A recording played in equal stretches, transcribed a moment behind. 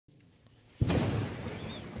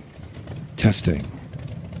Testing.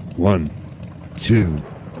 1, 2,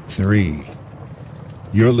 3.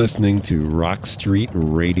 You're listening to Rock Street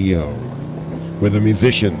Radio, where the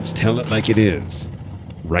musicians tell it like it is.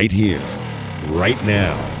 Right here, right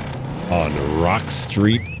now, on Rock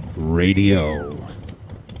Street Radio.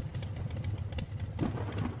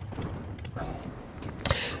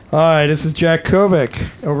 Hi, this is Jack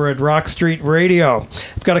Kovic over at Rock Street Radio.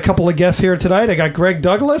 I've got a couple of guests here tonight. I got Greg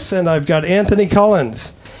Douglas and I've got Anthony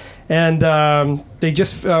Cullins. And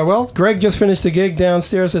Greg just finished a gig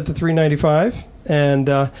downstairs at the 395. And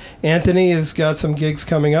Anthony has got some gigs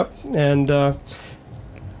coming up. And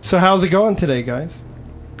so how's it going today, guys?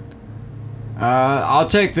 I'll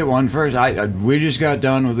take that one first. We just got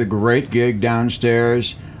done with a great gig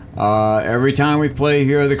downstairs. Every time we play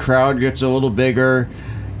here, the crowd gets a little bigger.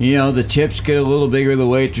 You know, the tips get a little bigger, the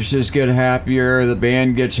waitresses get happier, the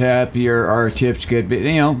band gets happier, our tips get big.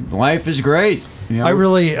 You know, life is great. You know?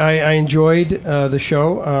 I enjoyed the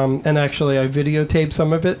show, and actually I videotaped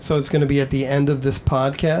some of it, so it's going to be at the end of this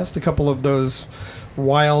podcast. A couple of those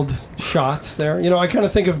wild shots there. You know, I kind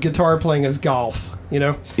of think of guitar playing as golf. You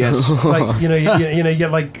know, yes. Like you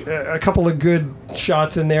get like a couple of good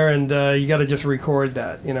shots in there, and you got to just record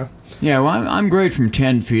that. You know. Yeah, well, I'm great from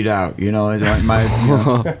 10 feet out. You know,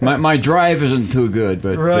 my drive isn't too good,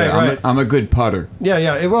 but right. I'm a good putter.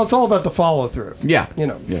 Yeah. Well, it's all about the follow through. Yeah. You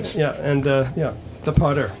know. Yes. Yeah, and the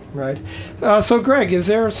putter, right? So, Greg, is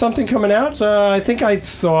there something coming out? I think I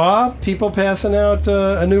saw people passing out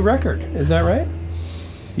a new record. Is that right?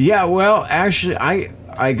 Yeah. Well, actually,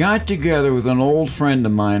 I got together with an old friend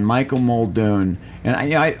of mine, Michael Muldoon, and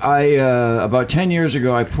I about 10 years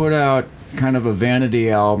ago, I put out kind of a vanity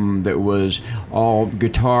album that was all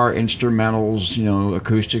guitar instrumentals, you know,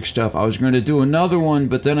 acoustic stuff. I was going to do another one,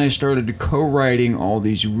 but then I started co-writing all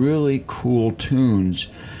these really cool tunes,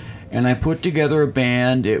 and I put together a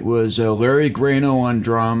band. It was Larry Grano on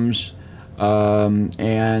drums,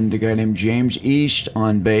 and a guy named James East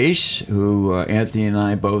on bass, who Anthony and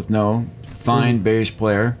I both know, fine bass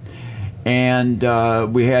player. And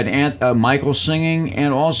we had Michael singing,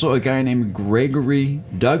 and also a guy named Gregory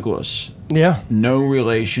Douglas. Yeah. No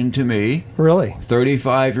relation to me. Really?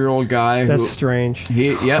 35-year-old guy. That's strange.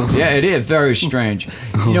 Yeah, it is very strange.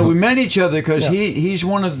 You know, we met each other because he's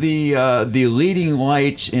one of the leading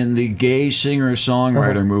lights in the gay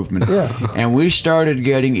singer-songwriter movement. Yeah. And we started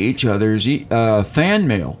getting each other's fan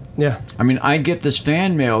mail. Yeah. I mean, I'd get this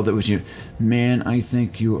fan mail that was, man, I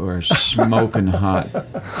think you are smoking hot.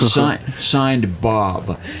 Signed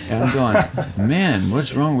Bob. And I'm going, man,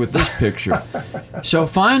 what's wrong with this picture? So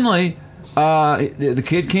finally, the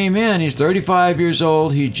kid came in. He's 35 years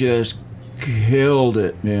old. He just killed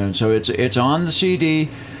it, man. So it's on the CD.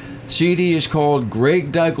 CD is called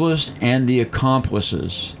Greg Douglas and the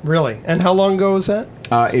Accomplices. Really? And how long ago was that?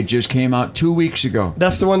 It just came out 2 weeks ago.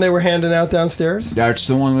 That's the one they were handing out downstairs? That's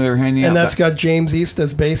the one we were handing out. And that's got James East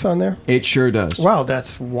as bass on there? It sure does. Wow,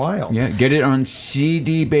 that's wild. Yeah, get it on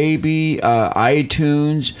CD Baby,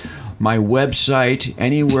 iTunes, my website,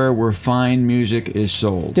 anywhere where fine music is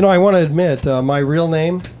sold. You know, I want to admit, my real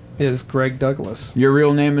name is Greg Douglas. Your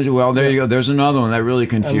real name is, well, there you go. There's another one that really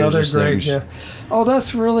confuses things. Yeah. Oh,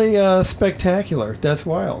 that's really spectacular. That's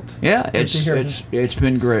wild. Yeah, it's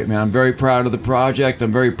been great, man. I'm very proud of the project.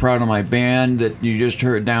 I'm very proud of my band that you just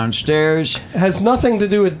heard downstairs. It has nothing to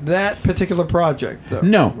do with that particular project, though.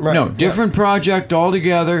 No, different project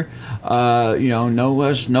altogether. No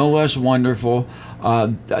less wonderful.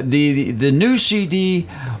 The new CD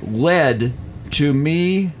led to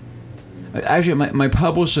me. Actually, my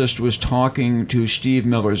publicist was talking to Steve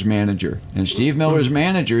Miller's manager, and Steve Miller's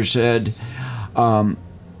manager said,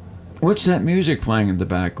 "What's that music playing in the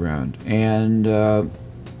background?" And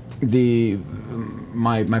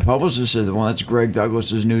my publicist said, "Well, that's Greg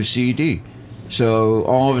Douglas's new CD." So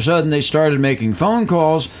all of a sudden, they started making phone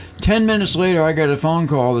calls. 10 minutes later, I got a phone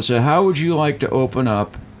call that said, "How would you like to open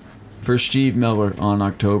up for Steve Miller on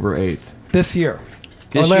October 8th?" This year.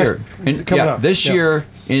 This year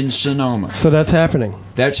in Sonoma. So that's happening.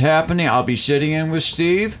 That's happening. I'll be sitting in with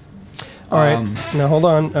Steve. All right. Now, hold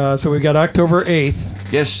on. So we've got October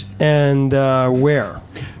 8th. Yes. And where?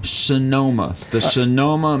 Sonoma. The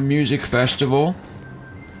Sonoma Music Festival.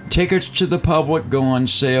 Tickets to the public go on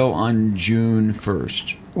sale on June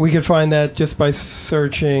 1st. We could find that just by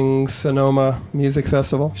searching Sonoma Music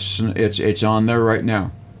Festival? It's on there right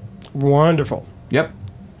now. Wonderful. Yep.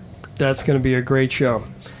 That's going to be a great show.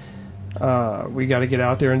 We got to get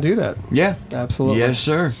out there and do that. Yeah. Absolutely. Yes,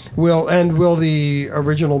 sir. Will the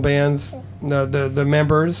original bands, the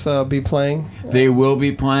members, be playing? They will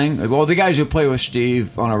be playing. Well, the guys who play with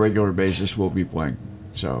Steve on a regular basis will be playing.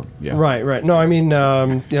 So yeah. Right. No, I mean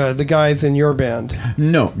the guys in your band.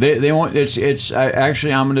 No, they won't. It's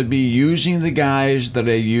actually I'm going to be using the guys that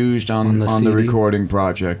I used on the CD? recording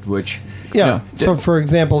project, which Yeah. So, for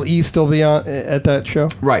example, E still be on at that show.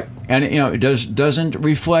 right, and it doesn't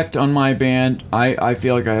reflect on my band. I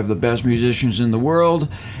feel like I have the best musicians in the world.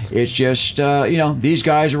 It's just these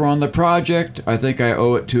guys are on the project. I think I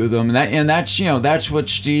owe it to them, and that's what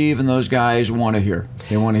Steve and those guys want to hear.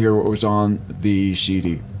 They want to hear what was on the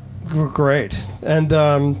CD. Great. And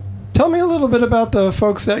tell me a little bit about the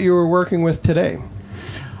folks that you were working with today.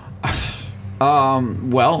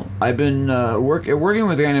 Well, I've been working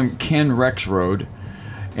with a guy named Ken Rexroad,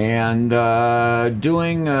 and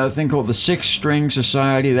doing a thing called the Six String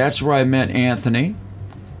Society. That's where I met Anthony,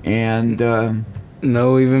 and.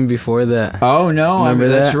 No, even before that. Oh no! Remember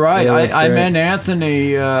that's that? right. Yeah, that's I right. met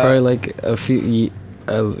Anthony. Probably like a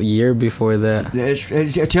year before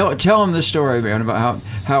that. Tell him the story, man, about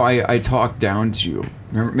how I talked down to you.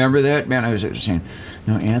 Remember that, man? I was saying,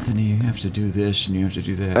 no, Anthony, you have to do this and you have to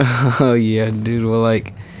do that. Oh yeah, dude. Well,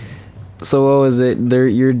 so what was it?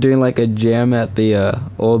 You're doing like a jam at the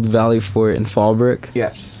old Valley Fort in Fallbrook.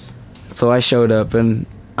 Yes. So I showed up and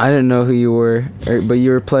I didn't know who you were, but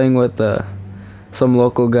you were playing with some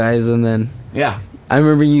local guys, and then Yeah. I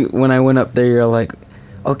remember you when I went up there. You're like,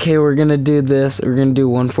 okay, we're gonna do this. We're gonna do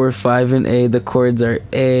 1, 4, 5 in A. The chords are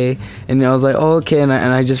A, and I was like, oh, okay, and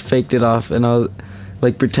I just faked it off, and I was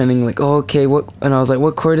like pretending like, oh, okay, what? And I was like,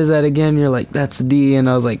 what chord is that again? You're like, that's D, and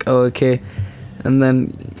I was like, oh, okay, and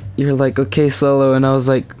then you're like, okay, solo, and I was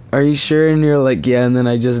like, are you sure? And you're like, yeah, and then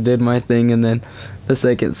I just did my thing, and then the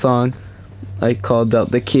second song, I called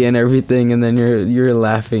out the key and everything, and then you're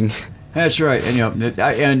laughing. That's right, and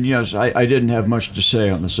I didn't have much to say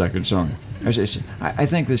on the second song. I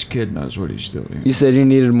think this kid knows what he's doing. You said you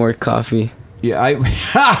needed more coffee. Yeah,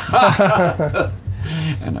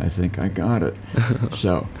 and I think I got it.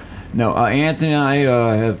 So, no, Anthony and I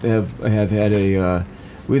have had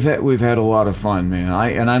we've had a lot of fun, man.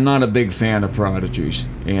 I'm not a big fan of prodigies,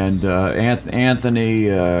 and Anthony,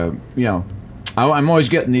 I'm always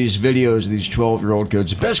getting these videos of these 12-year-old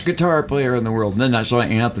kids, best guitar player in the world. And then I saw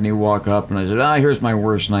Anthony walk up, and I said, here's my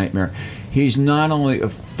worst nightmare. He's not only a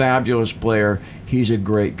fabulous player, he's a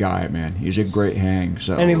great guy, man. He's a great hang.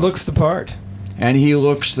 So. And he looks the part. And he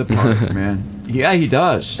looks the part, man. Yeah, he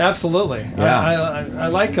does. Absolutely. Yeah. I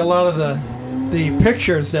like a lot of the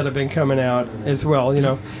pictures that have been coming out as well,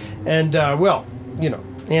 And,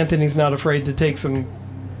 Anthony's not afraid to take some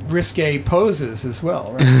risque poses as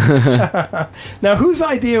well, right? Now, whose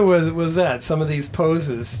idea was that? Some of these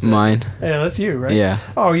poses? Mine. Yeah, that's you, right? Yeah.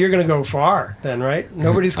 Oh, you're going to go far then, right?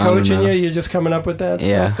 Nobody's I don't coaching know. you. You're just coming up with that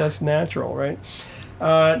Yeah. stuff. That's natural, right?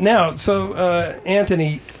 Now,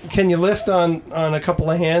 Anthony, can you list on a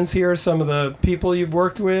couple of hands here some of the people you've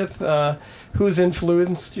worked with? Who's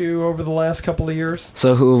influenced you over the last couple of years?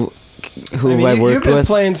 So who have I you've worked been with?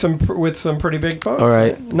 playing with some pretty big folks. All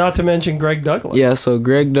right. Not to mention Greg Douglas. Yeah, so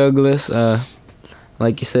Greg Douglas,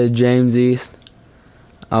 like you said, James East.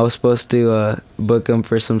 I was supposed to book him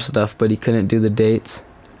for some stuff, but he couldn't do the dates.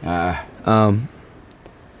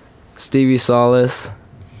 Stevie Solis,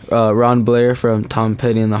 Ron Blair from Tom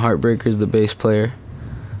Petty and the Heartbreakers, the bass player.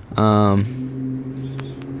 Daryl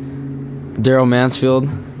Mansfield.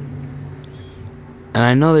 And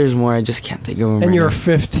I know there's more, I just can't think of them. And right you're now.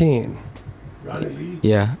 15.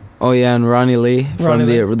 Yeah. Oh yeah, and Ronnie Lee from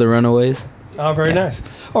the Runaways. Oh, very Yeah. nice.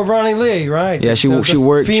 Oh, Ronnie Lee, right. Yeah, she The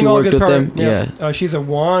worked female with guitar, them. Yeah. Oh, she's a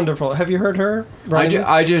wonderful. Have you heard her? Ronnie Lee?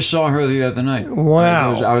 I just saw her the other night.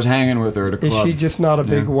 Wow. I was hanging with her at a Is club. she just not a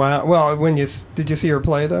big wow? Well, did you see her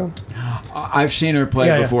play though? I've seen her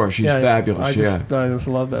play before. She's fabulous. I just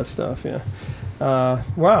love that stuff. Yeah.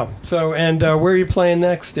 Wow. So, and where are you playing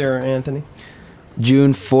next, there, Anthony?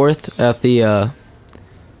 June 4th at the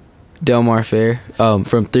Del Mar Fair, from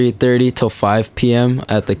 3:30 till 5 p.m.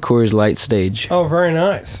 at the Coors Light stage. Oh, very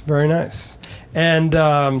nice, very nice. And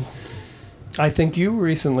I think you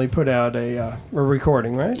recently put out a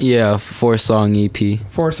recording, right? Yeah, 4-song EP.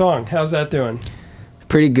 4-song. How's that doing?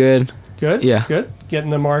 Pretty good. Good. Yeah. Good. Getting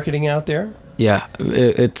the marketing out there. Yeah,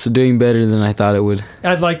 it's doing better than I thought it would.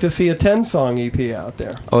 I'd like to see a 10-song EP out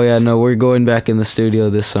there. Oh yeah, no, we're going back in the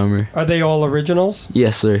studio this summer. Are they all originals?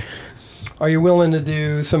 Yes, sir. Are you willing to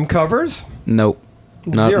do some covers? Nope.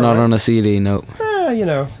 Not Zero, not right? on a CD, nope. I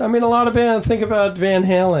mean, a lot of bands think about Van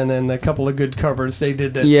Halen and a couple of good covers they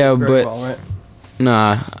did that. Yeah, very but- well, right?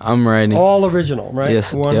 Nah, I'm writing. All original, right?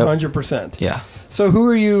 Yes, yep. 100%. Yeah. So who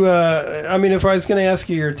are you? If I was going to ask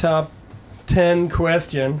you your top 10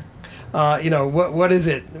 question, what is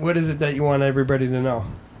it? What is it that you want everybody to know?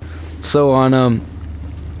 So on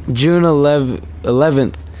June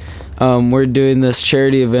 11th, we're doing this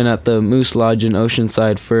charity event at the Moose Lodge in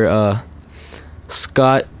Oceanside for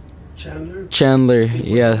Scott Chandler.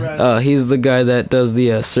 Yeah, he's the guy that does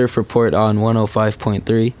the surf report on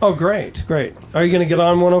 105.3. Oh, great. Are you going to get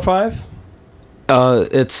on 105?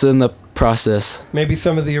 It's in the process. Maybe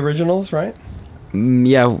some of the originals, right?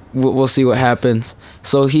 Yeah, we'll see what happens.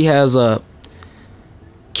 So he has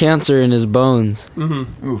cancer in his bones.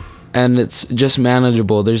 Mm-hmm. Oof. And it's just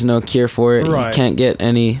manageable. There's no cure for it. Right. He can't get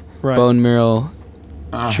any bone marrow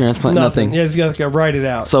transplant, nothing. Yeah, he's got to write it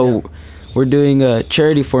out. So we're doing a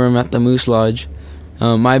charity for him at the Moose Lodge.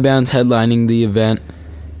 My band's headlining the event,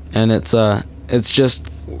 and it's just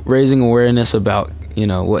raising awareness about,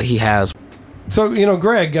 what he has. So,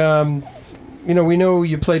 Greg, we know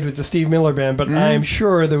you played with the Steve Miller Band, but I'm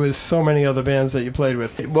sure there was so many other bands that you played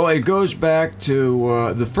with. Well, it goes back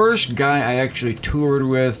to the first guy I actually toured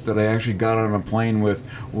with, that I actually got on a plane with,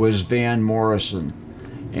 was Van Morrison.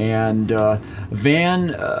 And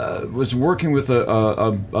Van was working with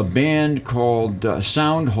a band called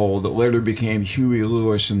Soundhole that later became Huey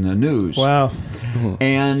Lewis and the News. Wow.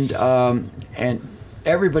 And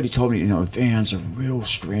everybody told me, Van's a real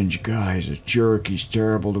strange guy. He's a jerk. He's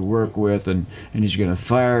terrible to work with, and he's going to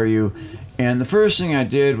fire you. And the first thing I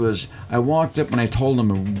did was I walked up and I told him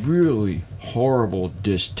a really horrible,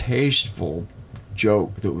 distasteful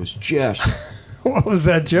joke that was just... What was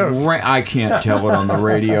that joke? I can't tell it on the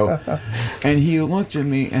radio. And he looked at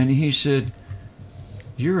me and he said,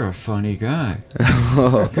 "You're a funny guy."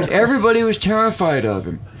 Because everybody was terrified of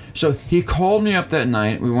him. So he called me up that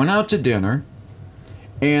night. We went out to dinner.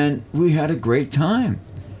 And we had a great time.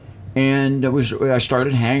 And I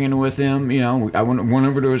started hanging with him. I went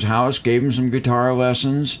over to his house, gave him some guitar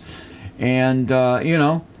lessons. And,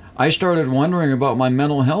 I started wondering about my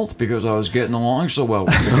mental health because I was getting along so well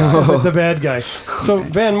with the guy. With the bad guy. So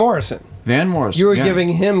Van Morrison. You were giving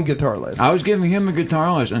him guitar lessons. I was giving him a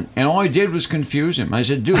guitar lesson. And all I did was confuse him. I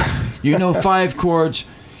said, dude, you know 5 chords.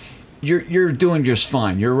 You're doing just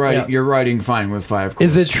fine. You're writing fine with 5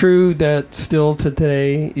 chords. Is it true that still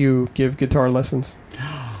today you give guitar lessons?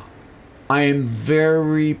 I am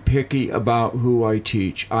very picky about who I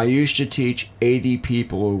teach. I used to teach 80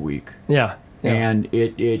 people a week. Yeah. And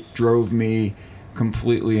it drove me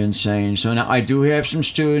completely insane. So now I do have some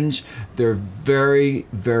students. They're very,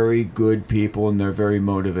 very good people, and they're very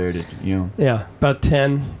motivated. Yeah, about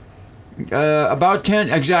 10. About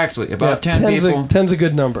 10, exactly. About 10 people. 10's a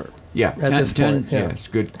good number. Yeah, at this point. Yeah, it's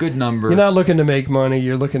good number. You're not looking to make money.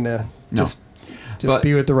 You're looking to just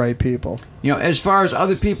be with the right people. As far as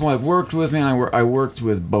other people I've worked with, man, I worked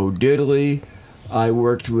with Bo Diddley. I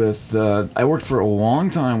worked for a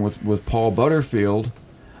long time with Paul Butterfield.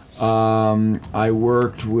 I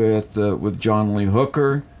worked with John Lee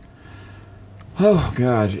Hooker. Oh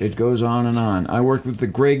God, it goes on and on. I worked with the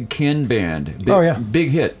Greg Kinn Band. Big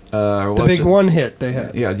hit. The big one hit they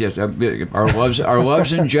had. Yeah, yes. Our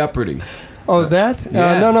loves in jeopardy. Oh, that?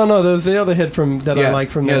 Yeah. No. There's the other hit I like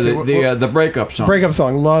from that. The breakup song. Breakup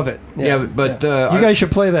song, love it. But you guys should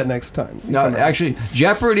play that next time. No, actually,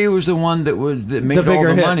 Jeopardy was the one that made all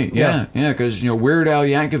the money. Yeah, because Weird Al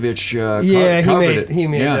Yankovic covered it. He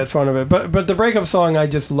made that fun of it. But the breakup song, I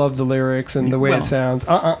just love the lyrics and the way it sounds.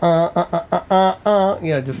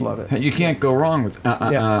 Yeah, I just love it. You can't go wrong with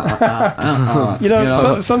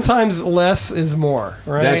sometimes less is more,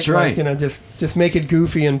 right? That's right. Like, just make it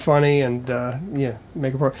goofy and funny and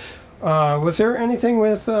make it more. Was there anything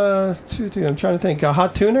with I'm trying to think,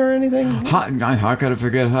 Hot Tuna or anything? How could I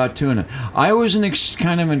forget Hot Tuna? I was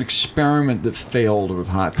kind of an experiment that failed with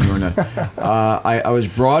Hot Tuna. I was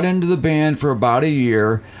brought into the band for about a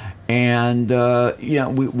year, and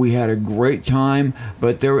we had a great time,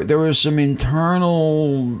 but there was some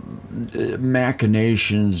internal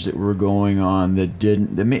machinations that were going on that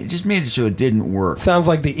just made it so it didn't work. Sounds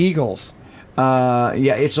like the Eagles.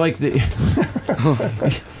 It's like the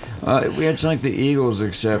it's like the Eagles,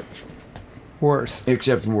 except worse.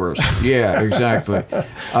 Yeah, exactly.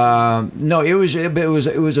 No, it was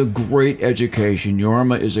a great education.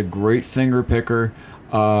 Yorma is a great finger picker,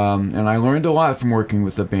 and I learned a lot from working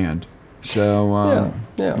with the band. So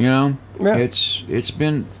it's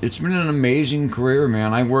been an amazing career,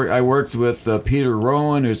 man. I worked with Peter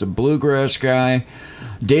Rowan, who's a bluegrass guy.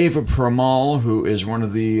 Dave Pramal, who is one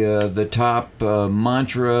of the top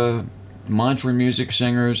mantra music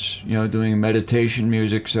singers, doing meditation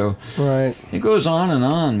music. So right, it goes on and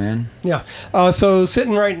on, man. Yeah. So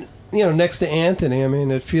sitting right, next to Anthony, I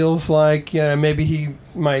mean, it feels like maybe he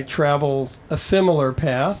might travel a similar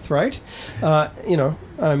path, right?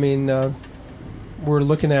 We're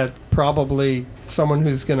looking at probably someone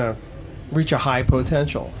who's gonna, reach a high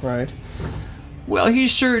potential, right? Well,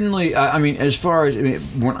 he's certainly. I mean, as far as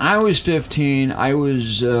when I was 15, I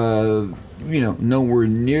was nowhere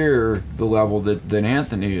near the level that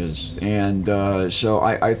Anthony is, and so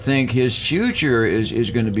I think his future is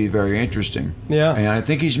going to be very interesting. Yeah, and I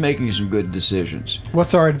think he's making some good decisions.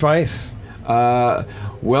 What's our advice?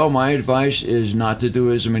 Well, my advice is not to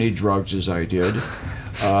do as many drugs as I did.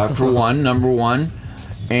 For one, number one,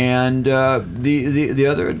 and the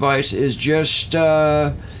other advice is just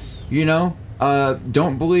don't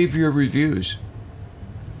believe your reviews.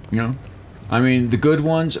 I mean, the good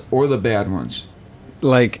ones or the bad ones.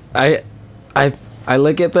 Like I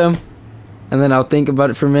look at them, and then I'll think about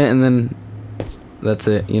it for a minute, and then that's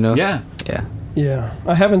it. Yeah. Yeah. Yeah,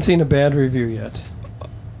 I haven't seen a bad review yet.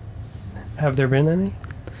 Have there been any?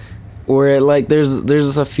 Where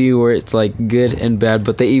there's a few where it's like good and bad,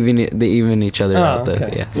 but they even each other out.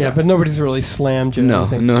 Okay. Yeah. Yeah, but nobody's really slammed you. No,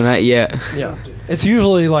 not yet. Yeah, it's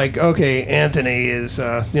usually like, okay, Anthony is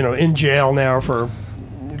in jail now for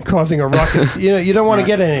causing a ruckus. You don't want to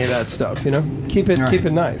get any of that stuff. Keep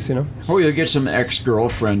it nice. Or you'll get some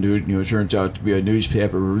ex-girlfriend who turns out to be a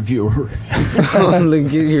newspaper reviewer. Look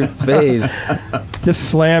at your face. Just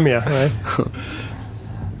slam you, right?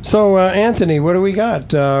 So, Anthony, what do we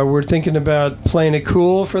got? We're thinking about playing it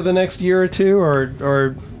cool for the next year or two, or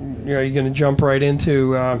are you going to jump right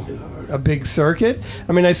into a big circuit?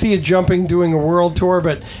 I mean, I see you doing a world tour,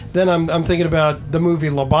 but then I'm thinking about the movie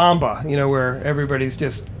La Bamba, where everybody's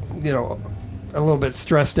just, a little bit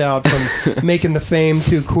stressed out from making the fame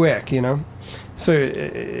too quick, So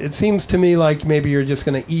it seems to me like maybe you're just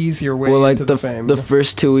going to ease your way into the fame. The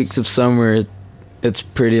first 2 weeks of summer, it's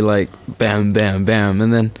pretty like bam, bam, bam,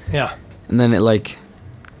 and then it like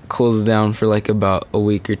cools down for like about a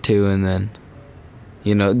week or two, and then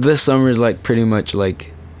this summer is like pretty much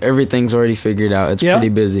like everything's already figured out. It's pretty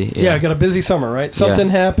busy. Yeah, got a busy summer, right? Something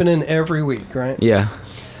happening every week, right? Yeah.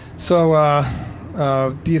 So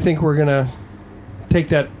do you think we're gonna take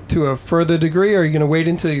that to a further degree, or are you gonna wait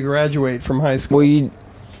until you graduate from high school? Well, you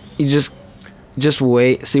just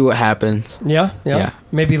wait, see what happens. Yeah.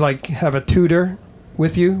 Maybe like have a tutor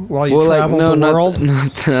with you while you travel the world?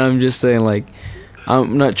 Not that. I'm just saying, like,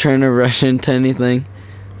 I'm not trying to rush into anything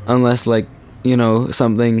unless, like,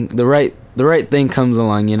 something, the right thing comes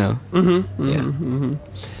along, Mm-hmm. Yeah. Mm-hmm.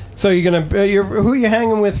 So who are you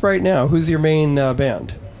hanging with right now? Who's your main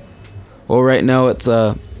band? Well, right now it's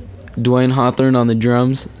Dwayne Hawthorne on the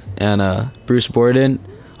drums and Bruce Borden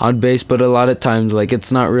on bass, but a lot of times, like,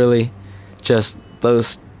 it's not really just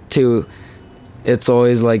those two. It's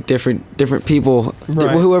always like different people,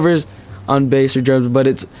 right. Whoever's on bass or drums, but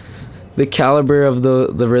it's the caliber of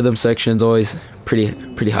the rhythm section is always pretty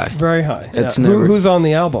high. Very high. It's never. Who's on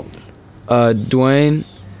the album? Dwayne,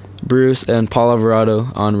 Bruce, and Paul Alvarado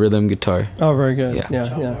on rhythm guitar. Oh, very good. Yeah.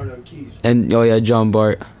 Yeah. And John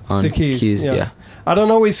Bart on the keys. Yeah. I don't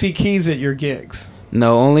always see keys at your gigs.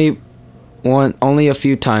 No, only a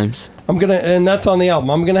few times. And that's on the album.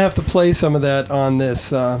 I'm gonna have to play some of that on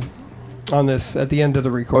this at the end of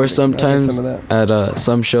the recording. Or sometimes at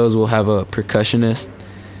some shows we'll have a percussionist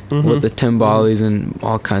with the timbales and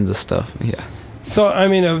all kinds of stuff. Yeah. So I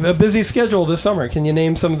mean, a busy schedule this summer. Can you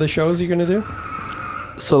name some of the shows you're gonna do?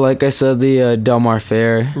 So like I said, the Del Mar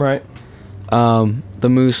Fair. Right. The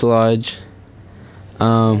Moose Lodge.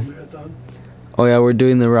 We're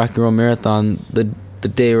doing the Rock and Roll Marathon the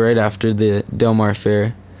day right after the Del Mar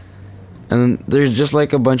Fair. And then there's just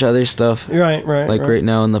like a bunch of other stuff. Right. Right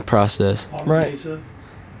now in the process. Right.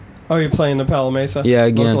 Oh, you're playing the Palo Mesa? Yeah,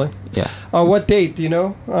 again. Locally? Yeah. What date do you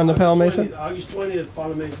know on the Palo Mesa? August 20th,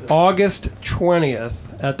 Palo Mesa. August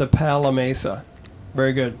 20th at the Palo Mesa.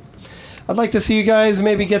 Very good. I'd like to see you guys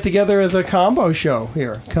maybe get together as a combo show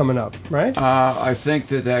here coming up, right? I think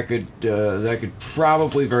that could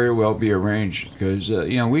probably very well be arranged because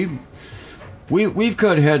we've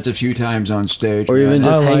cut heads a few times on stage, or even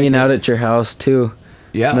just hanging out at your house too.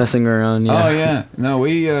 Yeah, messing around. Yeah. Oh yeah, no,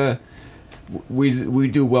 we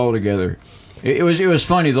do well together. It was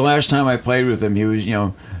funny. The last time I played with him, he was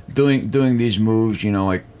doing these moves,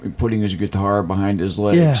 like putting his guitar behind his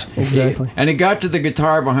legs. Yeah, exactly. And it got to the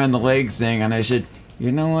guitar behind the leg thing, and I said,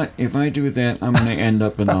 you know what? If I do that, I'm going to end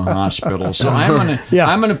up in the hospital. So I'm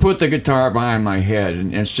gonna put the guitar behind my head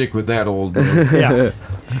and stick with that old move. Yeah.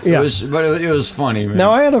 It was funny, man.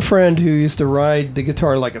 Now I had a friend who used to ride the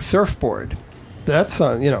guitar like a surfboard. That's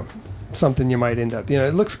something you might end up.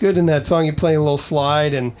 It looks good in that song. You play a little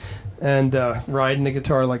slide and riding the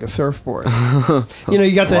guitar like a surfboard.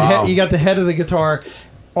 You got the head of the guitar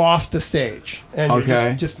off the stage, and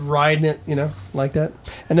you're just riding it, like that,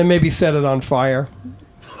 and then maybe set it on fire.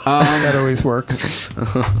 That always works.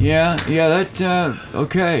 Yeah, that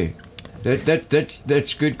okay.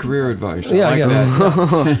 That's good career advice. I Yeah, like yeah.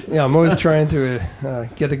 that. Yeah, I'm always trying to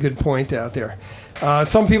get a good point out there.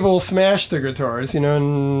 Some people smash their guitars,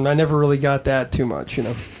 and I never really got that too much,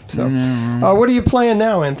 So, what are you playing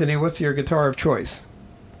now, Anthony? What's your guitar of choice?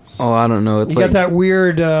 Oh, I don't know. It's You got that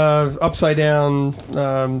weird upside down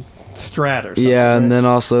Strat or something. Yeah, and right? then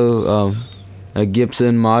also a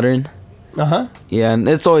Gibson Modern. Uh-huh. Yeah, and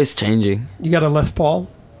it's always changing. You got a Les Paul?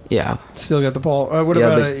 Yeah. Still got the Paul. What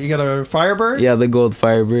Yeah, about you got a Firebird? Yeah, the Gold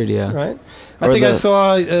Firebird, yeah. Right. I Or think I the-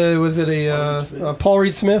 saw, was it a Paul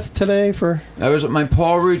Reed Smith today for... That was my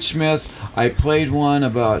Paul Reed Smith. I played one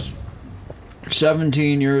about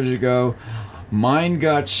 17 years ago. My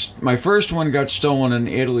first one got stolen in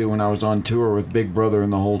Italy when I was on tour with Big Brother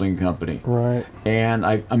and the Holding Company. Right. And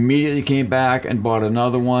I immediately came back and bought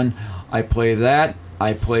another one. I play that.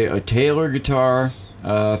 I play a Taylor guitar,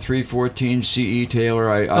 314 CE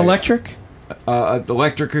Taylor. Electric?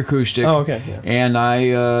 Electric acoustic. Oh, okay. Yeah. And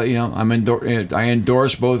I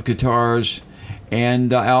endorse both guitars,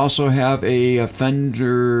 and I also have a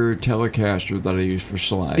Fender Telecaster that I use for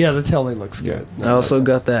slide. Yeah, the Telly looks good. I also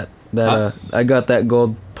got that I got that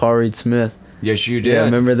Gold Paul Reed Smith. Yes, you did. Yeah,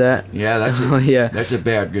 remember that? Yeah, that's Oh, yeah. That's a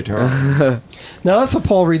bad guitar. Now, that's a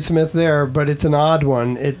Paul Reed Smith there, but it's an odd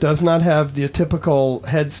one. It does not have the typical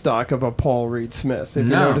headstock of a Paul Reed Smith. If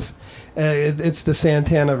you No. notice, it's the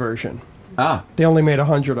Santana version. Ah, They only made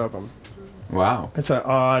 100 of them. wow. It's an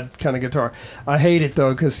odd kind of guitar. I hate it,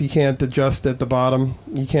 though, because you can't adjust at the bottom.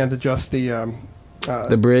 You can't adjust the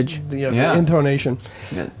bridge. the Yeah. intonation.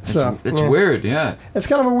 Yeah, So, it's yeah. weird. Yeah. It's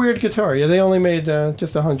kind of a weird guitar. Yeah, they only made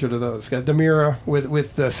just 100 of those. Got the Mira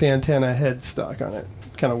with the Santana headstock on it.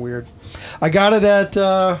 Kind of weird. I got it at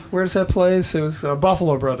where's that place? It was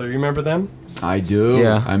Buffalo Brother. You remember them? I do.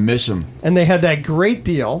 Yeah. I miss them. And they had that great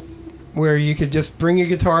deal where you could just bring your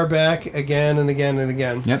guitar back again and again and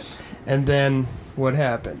again. Yep. And then what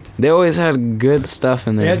happened? They always had good stuff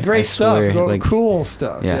in there. They had great I swear. stuff, Like, cool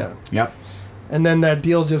stuff. Yeah. Yeah. Yep. And then that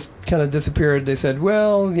deal just kind of disappeared. They said,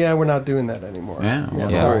 "Well, yeah, we're not doing that anymore." Yeah. Well,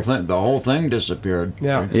 Yeah. the whole thing disappeared.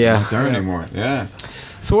 Yeah. It's Yeah. not there anymore. Yeah.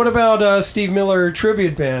 So what about Steve Miller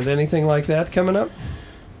tribute band? Anything like that coming up?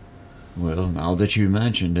 Well, now that you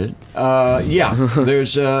mentioned it, yeah,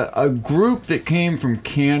 there's a group that came from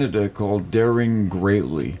Canada called Daring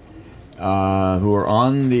Greatly, who are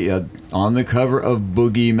on the cover of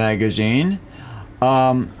Boogie magazine.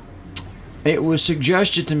 It was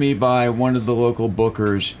suggested to me by one of the local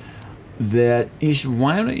bookers that he said,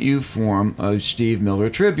 "Why don't you form a Steve Miller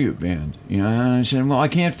tribute band?" And I said, "Well, I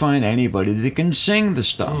can't find anybody that can sing the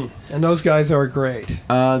stuff." And those guys are great.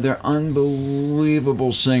 They're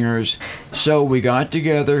unbelievable singers. So we got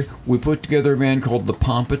together. We put together a band called the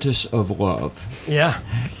Pompatus of Love, Yeah.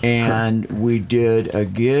 and we did a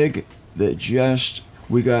gig that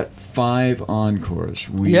we got 5 encores.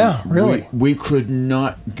 Yeah, really? We could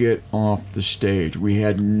not get off the stage. We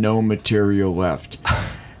had no material left.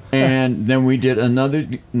 And then we did another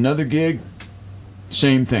gig,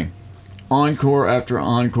 same thing, encore after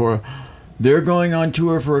encore. They're going on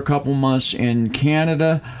tour for a couple months in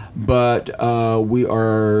Canada, but we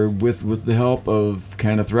are with the help of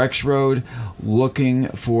Kenneth Rexroad looking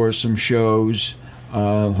for some shows,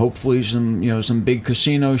 hopefully some big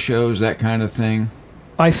casino shows, that kind of thing.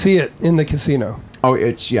 I see it in the casino. Oh,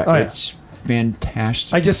 it's yeah. it's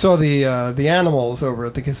fantastic. I just saw the Animals over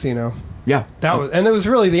at the casino. Yeah, And it was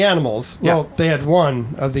really the Animals. Yeah. Well, they had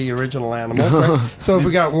one of the original Animals. Right? So if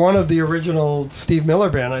we got one of the original Steve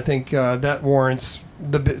Miller band, I think that warrants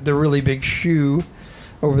the really big shoe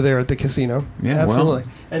over there at the casino. Yeah, well. Absolutely.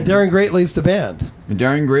 And Darren Greatly's the band. And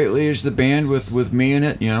Daring Greatly is the band with me in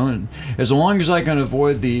it, and as long as I can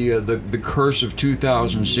avoid the curse of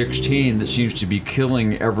 2016 that seems to be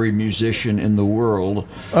killing every musician in the world.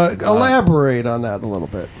 Elaborate on that a little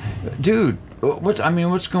bit. Dude,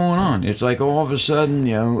 what's going on? It's like all of a sudden,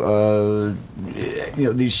 these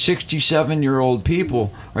 67-year-old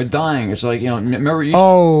people are dying. It's like, remember you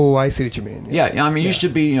Oh, I see what you mean. Yeah, I mean, it used to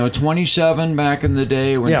be 27 back in the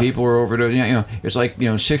day when Yeah. people were overdosing. It's like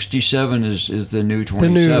 67 is the new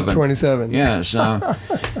 27. The new 27. Yeah, so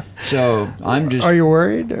I'm just. Are you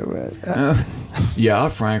worried? Yeah,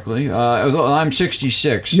 frankly, I'm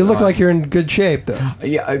 66. You look like you're in good shape, though.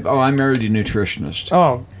 Yeah, I married a nutritionist.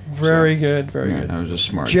 Oh, very good, very Yeah, good. I was a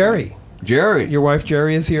smart guy. Jerry, Jerry. your wife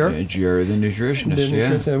Jerry is here. Yeah, Jerry, the nutritionist. The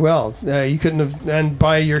Yeah. nutritionist. Well, you couldn't have, and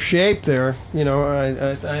by your shape there,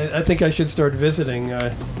 I think I should start visiting,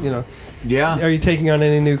 Yeah. Are you taking on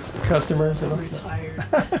any new customers?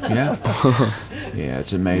 Yeah. Yeah,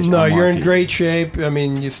 it's amazing. No, I'm you're in lucky. great shape. I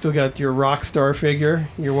mean, you still got your rock star figure.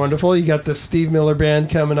 You're wonderful. You got the Steve Miller Band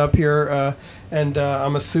coming up here, and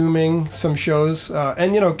I'm assuming some shows.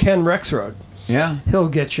 And, Ken Rexroad, Yeah. he'll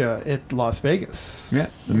get you at Las Vegas. Yeah.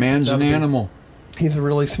 The man's an That'll be- animal. He's a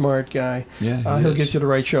really smart guy. Yeah. He'll is. get you the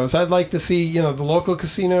right shows. I'd like to see, the local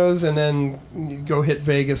casinos and then go hit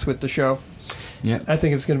Vegas with the show. Yeah. I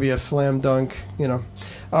think it's going to be a slam dunk,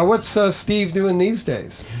 What's Steve doing these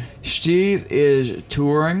days? Steve is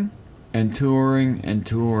touring and touring and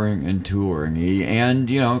touring and touring.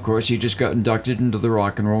 Of course, he just got inducted into the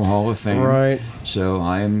Rock and Roll Hall of Fame. Right. So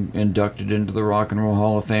I am inducted into the Rock and Roll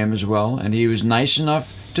Hall of Fame as well. And he was nice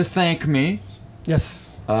enough to thank me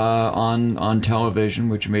Yes. on television,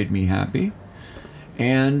 which made me happy.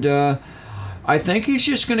 And I think he's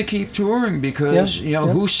just going to keep touring because,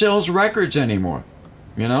 who sells records anymore?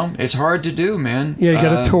 It's hard to do, man. Yeah, you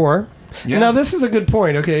got to tour. Yeah. Now, this is a good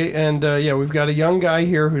point, okay? And, we've got a young guy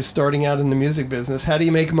here who's starting out in the music business. How do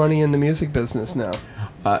you make money in the music business now?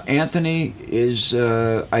 Anthony is,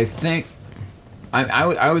 I think,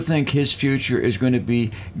 I would think his future is going to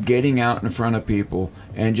be getting out in front of people.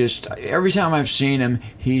 And just every time I've seen him,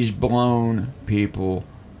 he's blown people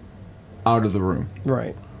out of the room.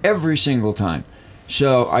 Right. Every single time.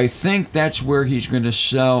 So I think that's where he's going to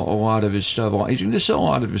sell a lot of his stuff. He's going to sell a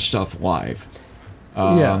lot of his stuff live.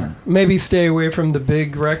 Yeah. Maybe stay away from the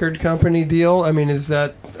big record company deal. I mean, is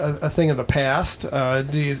that a thing of the past?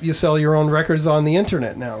 Do you sell your own records on the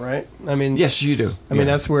internet now, right? I mean, Yes, you do. I mean,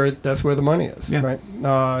 that's where the money is, Yeah.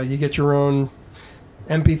 right? You get your own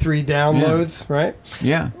MP3 downloads, right?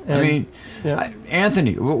 Yeah. I And- mean, yeah.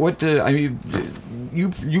 Anthony,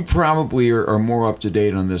 you probably are more up to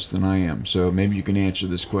date on this than I am. So maybe you can answer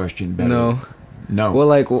this question better. No. Well,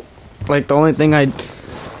 like the only thing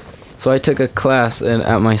so I took a class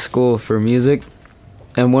at my school for music,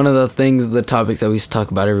 and one of the topics that we used to talk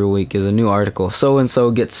about every week is a new article. So and so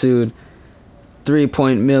gets sued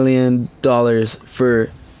 $3 million for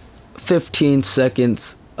 15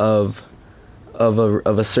 seconds of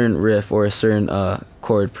a certain riff or a certain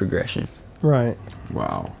chord progression. Right.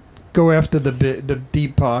 Wow. Go after the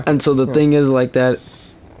deep pockets. And so the right. thing is like that,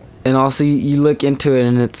 and also you look into it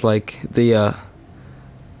and it's like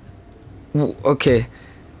okay,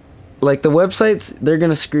 like the websites, they're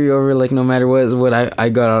gonna screw you over like no matter what I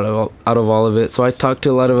got out of all of it. So I talked to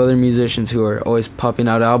a lot of other musicians who are always popping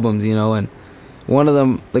out albums, and one of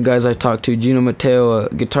them, the guys I talked to, Gino Matteo, a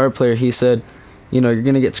guitar player, he said, you're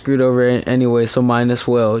gonna get screwed over anyway, so might as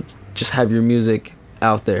well just have your music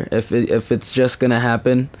out there. If it's just gonna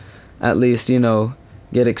happen, at least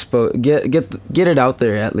get exposed, get it out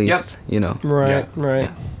there at least. Right. Yeah. Right.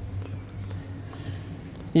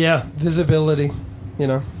 Yeah, visibility.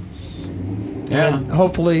 Yeah. And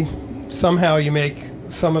hopefully, somehow you make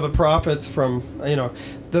some of the profits from.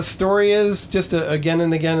 The story is just again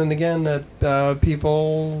and again and again that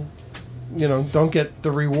people, don't get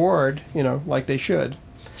the reward, like they should.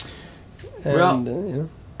 And, Well,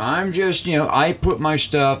 I'm just, I put my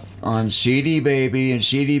stuff on CD Baby, and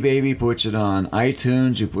CD Baby puts it on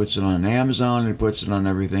iTunes, who puts it on Amazon, who puts it on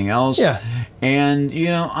everything else. Yeah. And,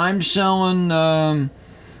 I'm selling,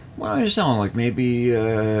 what am I selling? Like maybe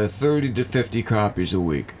 30 to 50 copies a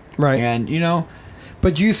week. Right. And,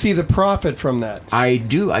 But you see the profit from that. I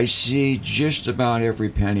do. I see just about every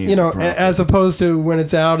penny. of the profit. As opposed to when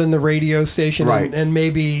it's out in the radio station, Right. and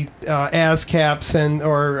maybe ASCAP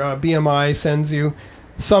or BMI sends you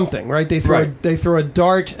something, right? They throw a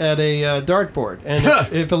dart at a dartboard, and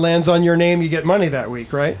if it lands on your name, you get money that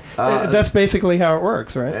week, right? That's basically how it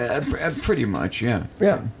works, right? Pretty much, yeah.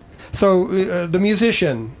 Yeah. So the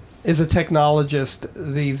musician is a technologist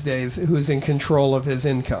these days who's in control of his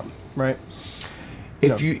income, right?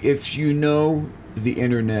 If you know the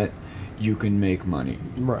internet, you can make money.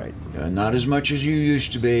 Right. Not as much as you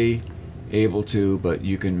used to be able to, but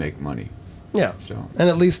you can make money. Yeah. So And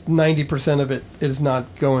at least 90% of it is not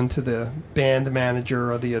going to the band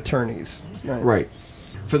manager or the attorneys. right.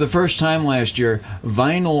 For the first time last year,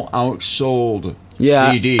 vinyl outsold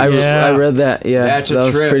Yeah, CD. I read that. Yeah, That's that a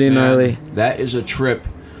was trip, pretty man. gnarly. That is a trip.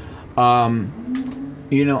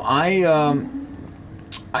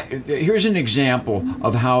 Here's an example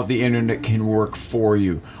of how the internet can work for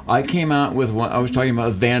you. I came out with I was talking about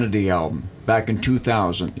a Vanity album back in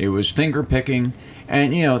 2000. It was finger picking,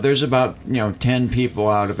 and there's about 10 people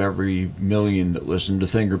out of every million that listen to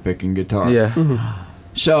finger picking guitar. Yeah.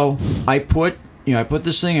 So I put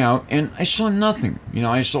this thing out, and I saw nothing.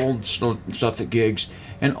 I sold stuff at gigs,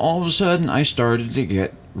 and all of a sudden I started to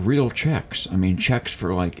get real checks. I mean, checks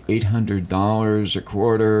for like $800 a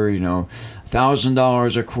quarter,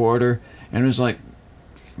 $1,000 a quarter. And it was like,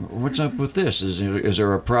 what's up with this? Is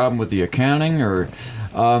there a problem with the accounting? Or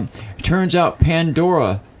it turns out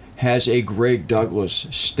Pandora has a Greg Douglas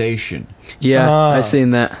station. Yeah, I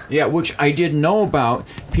seen that. Yeah, which I didn't know about.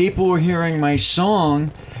 People are hearing my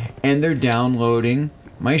song, and they're downloading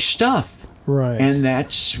my stuff. Right. And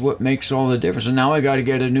that's what makes all the difference. And now I got to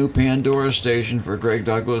get a new Pandora station for Greg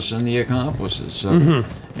Douglas and the Accomplices. So,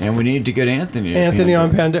 and we need to get Anthony.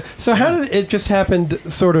 On Pandora. So how did it just happened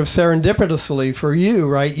sort of serendipitously for you,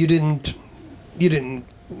 right? You didn't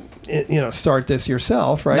start this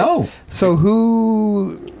yourself, right? No. So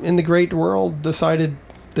who in the great world decided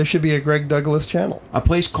there should be a Greg Douglas channel? A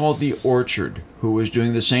place called The Orchard, who was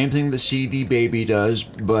doing the same thing the CD Baby does,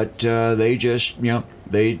 but they just,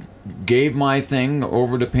 they gave my thing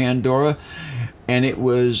over to Pandora, and it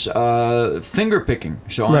was finger picking.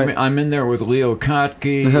 So Right. I'm in there with Leo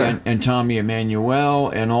Kottke and Tommy Emmanuel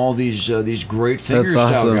and all these great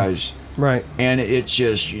fingerstyle awesome. guys. Right. And it's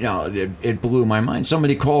just, it blew my mind.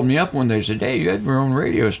 Somebody called me up one day and said, hey, you have your own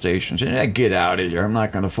radio station. I said, hey, get out of here. I'm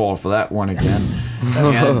not going to fall for that one again.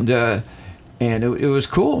 and it was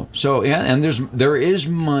cool. So, yeah, and there is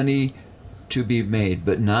money to be made,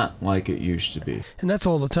 but not like it used to be. And that's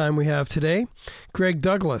all the time we have today. Greg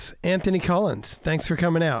Douglas, Anthony Cullins, thanks for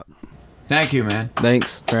coming out. Thank you, man.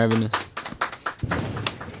 Thanks for having us.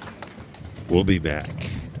 We'll be back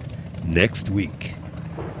next week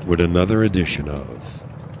with another edition of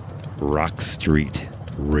Rock Street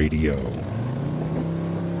Radio.